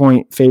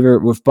 6-point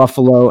favorite with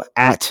Buffalo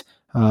at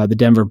the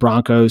Denver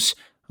Broncos,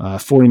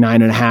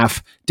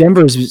 49.5.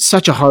 Denver is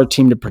such a hard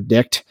team to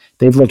predict.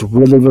 They've looked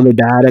really, really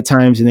bad at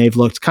times, and they've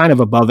looked kind of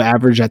above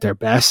average at their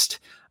best.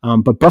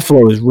 But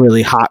Buffalo is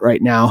really hot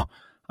right now.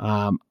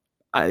 The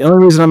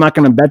only reason I'm not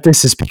going to bet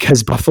this is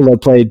because Buffalo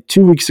played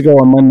 2 weeks ago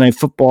on Monday Night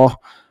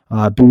Football,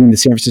 beating the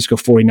San Francisco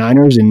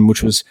 49ers, and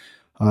which was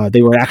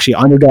they were actually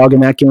underdog in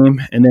that game.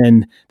 And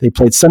then they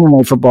played Sunday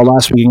Night Football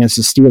last week against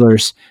the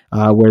Steelers,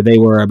 where they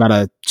were about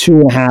a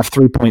 2.5,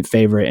 3-point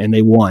favorite, and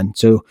they won.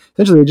 So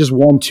essentially they just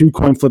won 2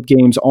 coin flip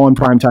games on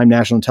primetime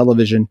national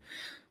television.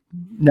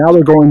 Now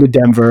they're going to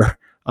Denver,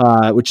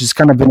 which has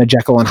kind of been a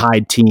Jekyll and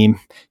Hyde team.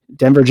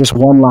 Denver just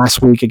won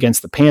last week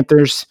against the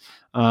Panthers,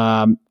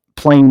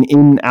 playing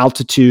in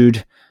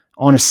altitude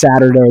on a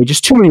Saturday.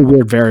 Just too many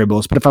weird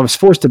variables. But if I was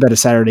forced to bet a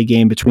Saturday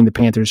game between the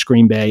Panthers,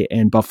 Green Bay,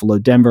 and Buffalo,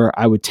 Denver,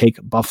 I would take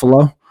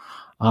Buffalo.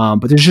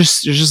 But there's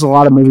just a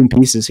lot of moving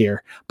pieces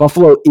here.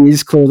 Buffalo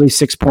is clearly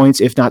 6 points,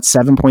 if not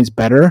 7 points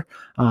better.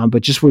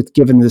 But just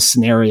given this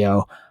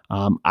scenario,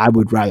 I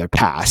would rather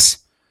pass.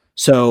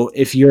 So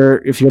if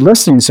you're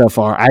listening so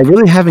far, I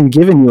really haven't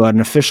given you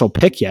an official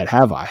pick yet,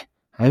 have I?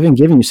 I haven't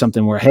given you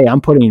something where, hey, I'm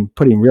putting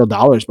real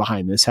dollars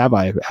behind this, have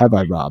I,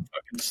 Rob?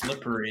 Fucking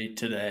slippery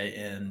today,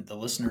 and the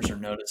listeners are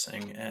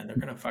noticing, and they're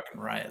gonna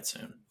fucking riot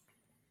soon.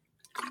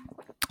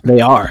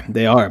 They are.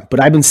 But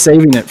I've been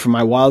saving it for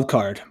my wild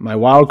card. My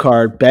wild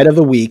card bet of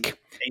the week: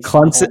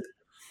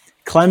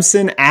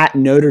 Clemson at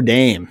Notre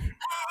Dame,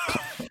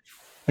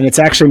 and it's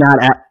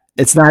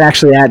not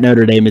actually at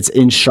Notre Dame. It's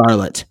in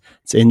Charlotte.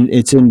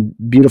 It's in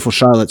beautiful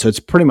Charlotte, so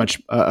it's pretty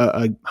much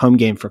a home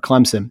game for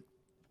Clemson.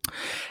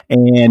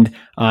 And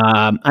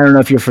I don't know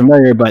if you're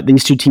familiar, but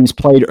these two teams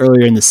played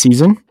earlier in the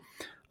season.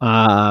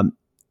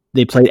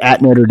 They played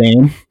at Notre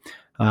Dame.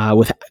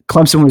 With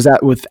Clemson was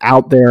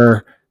without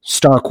their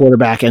star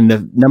quarterback and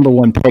the number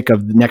 1 pick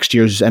of next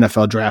year's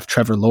NFL draft,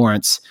 Trevor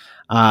Lawrence.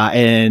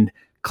 And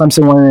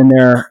Clemson went in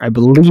there, I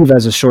believe,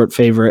 as a short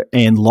favorite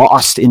and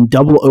lost in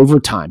double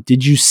overtime.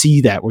 Did you see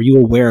that? Were you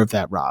aware of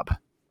that, Rob?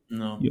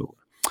 No.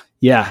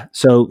 Yeah,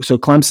 so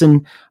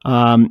Clemson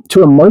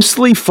to a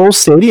mostly full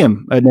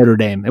stadium at Notre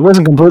Dame. It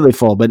wasn't completely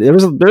full, but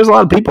there's a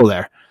lot of people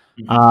there,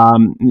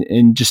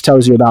 and just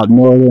tells you about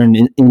northern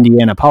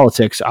Indiana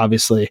politics,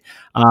 obviously.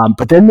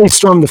 But then they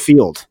stormed the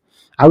field.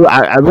 I'm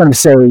going to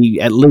say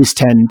at least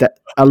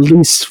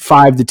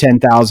 5 to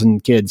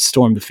 10,000 kids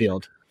stormed the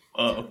field.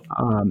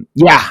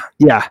 Yeah.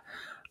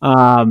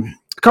 A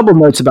couple of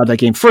notes about that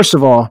game. First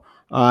of all,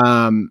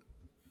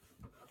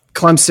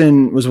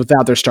 Clemson was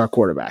without their star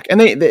quarterback, and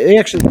they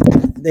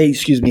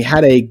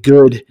had a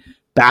good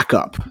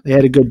backup. They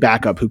had a good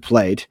backup who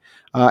played,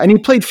 and he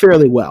played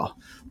fairly well.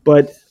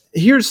 But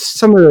here's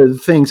some of the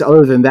things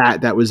other than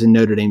that was in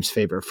Notre Dame's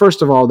favor.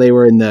 First of all, they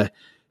were in the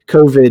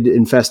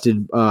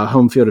COVID-infested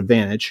home field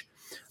advantage.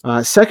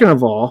 Second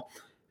of all,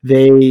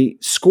 they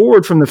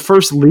scored from the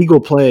first legal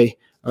play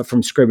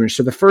from scrimmage.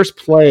 So the first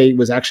play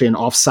was actually an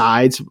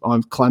offsides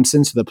on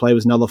Clemson, so the play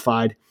was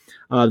nullified.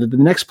 The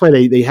next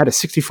play, they had a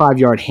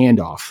 65-yard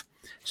handoff.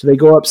 So they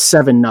go up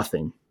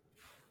 7-0.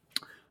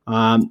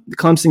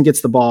 Clemson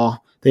gets the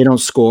ball. They don't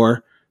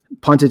score.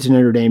 Punted to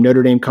Notre Dame.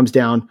 Notre Dame comes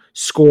down,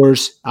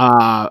 scores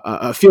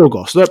a field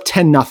goal. So they're up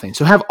 10-0.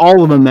 So have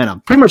all the momentum.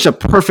 Pretty much a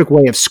perfect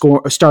way of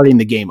starting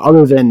the game,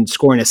 other than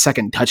scoring a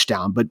second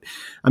touchdown. But,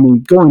 I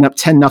mean, going up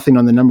 10-0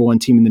 on the number one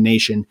team in the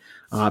nation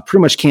pretty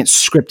much can't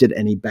script it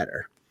any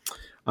better.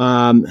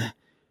 Clemson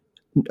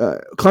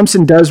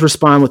does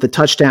respond with a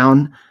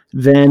touchdown.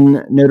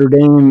 Then Notre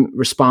Dame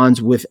responds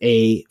with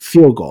a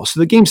field goal. So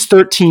the game's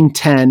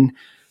 13-10.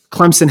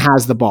 Clemson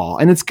has the ball,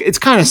 and it's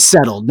kind of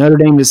settled. Notre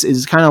Dame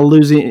is kind of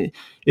losing.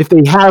 If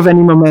they have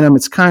any momentum,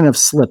 it's kind of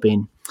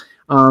slipping.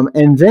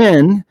 And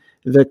then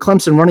the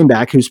Clemson running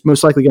back, who's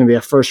most likely going to be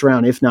a first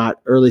round, if not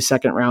early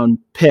second round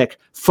pick,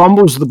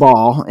 fumbles the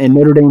ball, and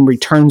Notre Dame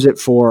returns it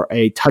for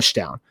a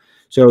touchdown.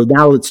 So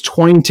now it's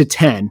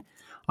 20-10.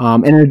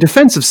 And a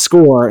defensive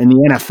score in the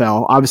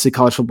NFL, obviously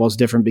college football is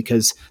different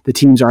because the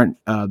teams aren't,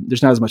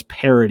 there's not as much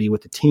parity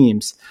with the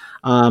teams.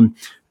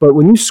 But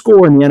when you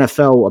score in the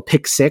NFL a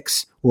pick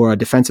six or a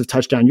defensive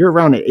touchdown, you're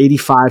around an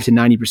 85 to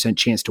 90%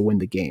 chance to win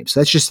the game. So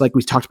that's just like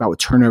we talked about with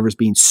turnovers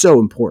being so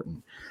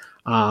important.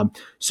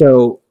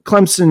 So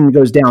Clemson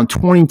goes down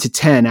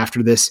 20-10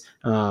 after this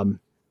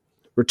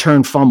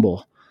return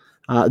fumble.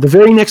 The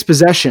very next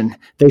possession,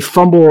 they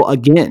fumble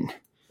again,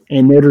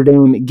 and Notre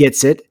Dame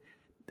gets it.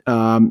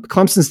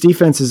 Clemson's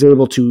defense is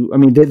able to,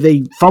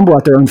 they fumble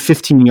at their own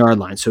 15-yard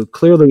line. So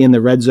clearly in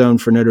the red zone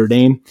for Notre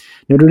Dame.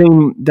 Notre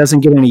Dame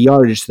doesn't get any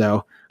yardage,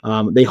 though.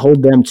 They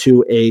hold them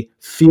to a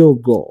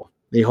field goal.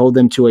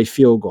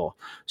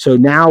 So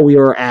now we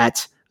are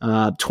at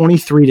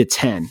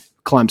 23-10,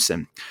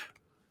 Clemson.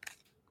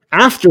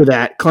 After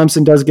that,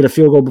 Clemson does get a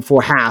field goal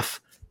before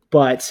half,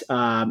 but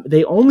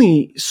they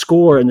only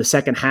score in the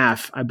second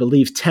half, I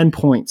believe, 10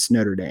 points,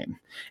 Notre Dame.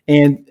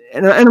 And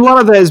a lot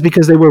of that is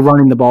because they were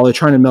running the ball. They're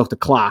trying to milk the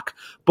clock.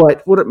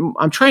 But what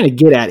I'm trying to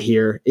get at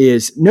here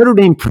is Notre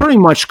Dame pretty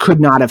much could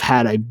not have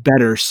had a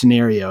better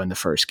scenario in the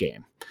first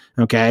game.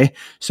 Okay,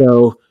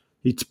 so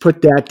you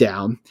put that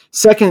down.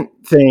 Second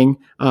thing,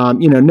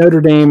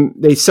 Notre Dame,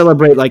 they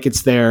celebrate like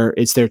it's their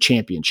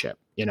championship.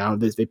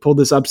 They pulled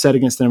this upset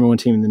against the number one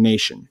team in the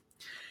nation.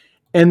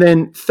 And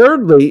then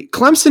thirdly,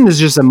 Clemson is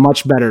just a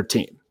much better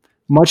team,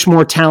 much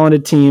more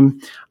talented team.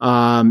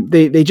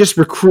 They just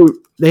recruit.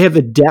 They have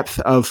the depth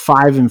of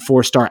 5- and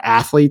 4-star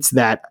athletes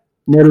that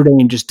Notre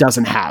Dame just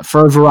doesn't have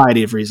for a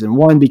variety of reasons.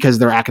 One, because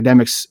of their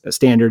academic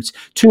standards.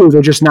 Two,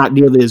 they're just not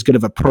nearly as good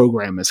of a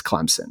program as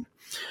Clemson.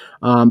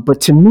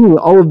 But to me,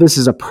 all of this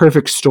is a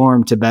perfect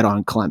storm to bet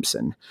on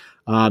Clemson.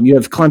 You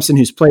have Clemson,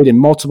 who's played in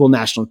multiple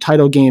national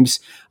title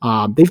games.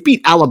 They've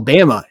beat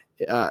Alabama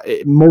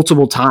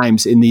multiple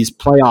times in these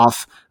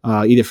playoff,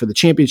 either for the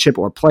championship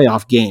or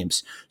playoff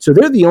games. So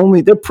they're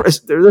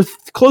the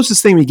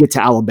closest thing we get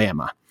to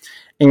Alabama.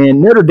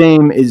 And Notre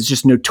Dame is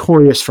just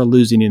notorious for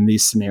losing in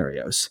these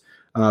scenarios.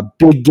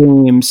 Big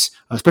games,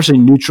 especially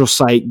neutral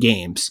site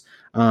games.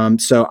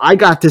 So I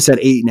got this at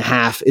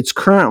 8.5. It's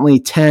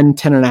currently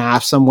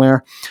 10.5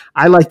 somewhere.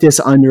 I like this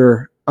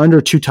under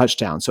 2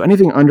 touchdowns. So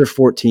anything under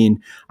 14,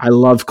 I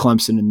love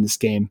Clemson in this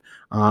game.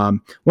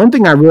 One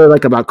thing I really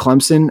like about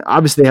Clemson,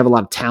 obviously they have a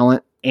lot of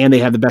talent and they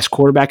have the best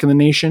quarterback in the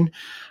nation,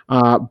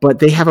 but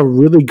they have a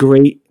really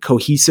great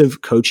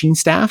cohesive coaching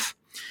staff,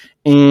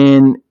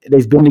 and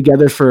they've been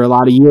together for a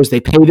lot of years. They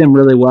pay them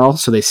really well,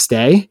 so they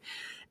stay.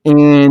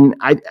 And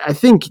I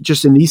think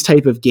just in these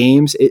type of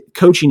games,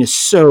 coaching is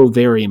so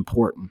very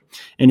important.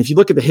 And if you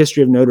look at the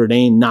history of Notre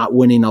Dame not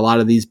winning a lot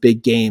of these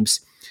big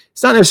games,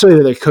 it's not necessarily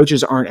that their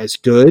coaches aren't as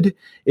good.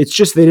 It's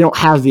just they don't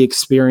have the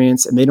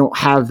experience and they don't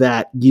have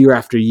that year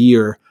after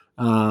year,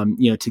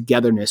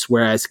 togetherness.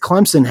 Whereas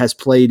Clemson has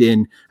played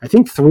in, I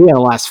think, 3 out of the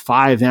last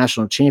 5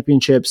 national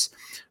championships,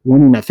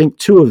 winning, I think,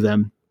 2 of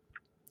them.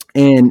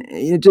 And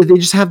they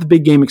just have the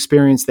big game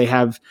experience. They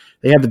have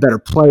the better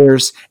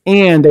players,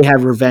 and they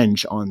have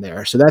revenge on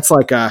there. So that's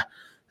a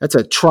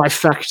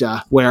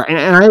trifecta where,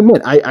 and I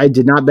admit, I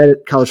did not bet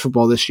at college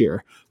football this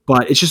year,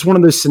 but it's just one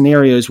of those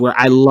scenarios where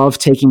I love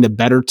taking the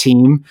better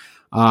team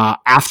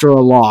after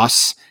a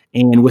loss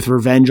and with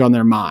revenge on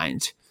their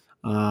mind.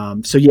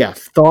 So yeah,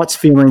 thoughts,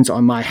 feelings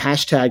on my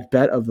hashtag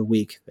bet of the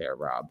week there,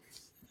 Rob.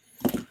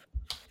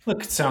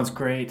 Look, it sounds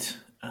great.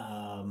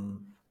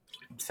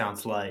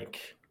 Sounds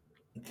like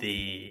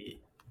the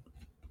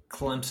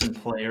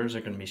Clemson players are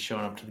going to be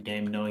showing up to the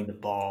game knowing the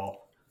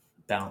ball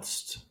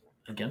bounced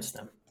against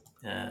them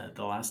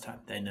the last time.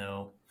 They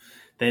know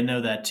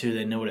that too.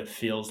 They know what it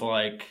feels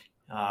like.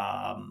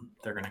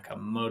 They're going to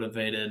come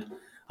motivated.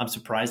 I'm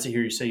surprised to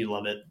hear you say you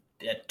love it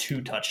at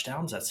 2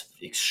 touchdowns. That's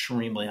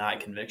extremely high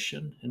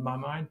conviction in my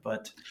mind.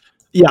 But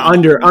yeah,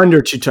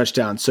 under 2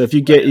 touchdowns. So if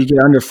you get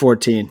under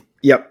 14,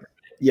 yep.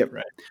 Yep.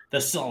 Right.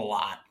 That's still a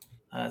lot.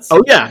 That's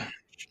Oh yeah.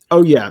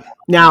 Oh yeah.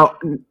 Now,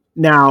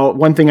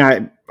 one thing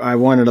I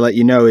wanted to let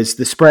you know is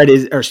the spread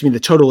is, or excuse me, the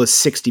total is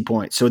 60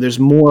 points. So there's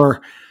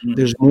more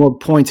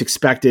points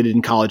expected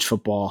in college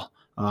football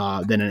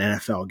than an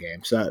NFL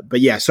game. So, but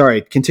yeah,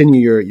 sorry.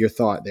 Continue your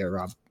thought there,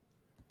 Rob.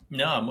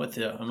 No, I'm with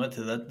you.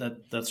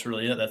 That's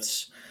really it.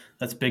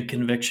 That's big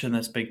conviction.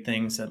 That's big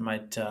things that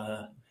might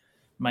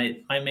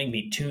make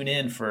me tune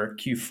in for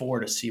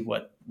Q4 to see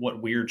what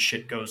weird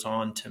shit goes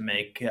on to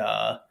make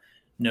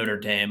Notre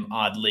Dame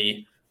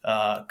oddly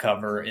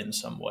cover in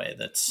some way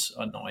that's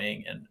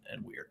annoying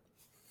and weird.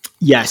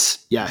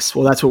 Yes.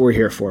 Well, that's what we're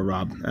here for,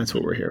 Rob. That's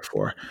what we're here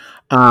for.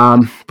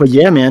 But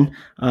yeah, man.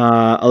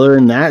 Other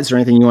than that, is there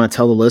anything you want to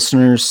tell the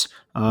listeners?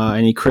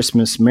 Any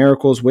Christmas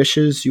miracles,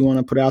 wishes you want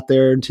to put out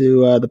there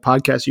into the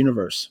podcast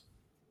universe?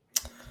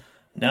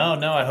 No.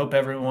 I hope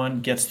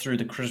everyone gets through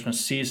the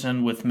Christmas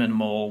season with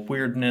minimal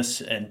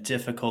weirdness and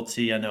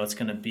difficulty. I know it's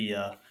going to be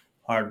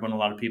hard when a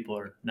lot of people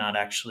are not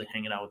actually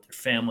hanging out with their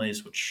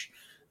families, which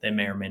they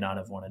may or may not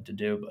have wanted to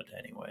do. But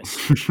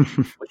anyways,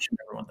 wishing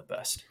everyone the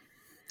best.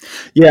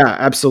 Yeah,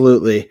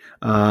 absolutely.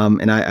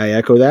 And I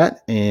echo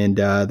that. And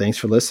thanks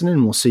for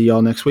listening. We'll see you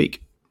all next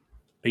week.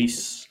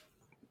 Peace.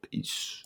 Peace.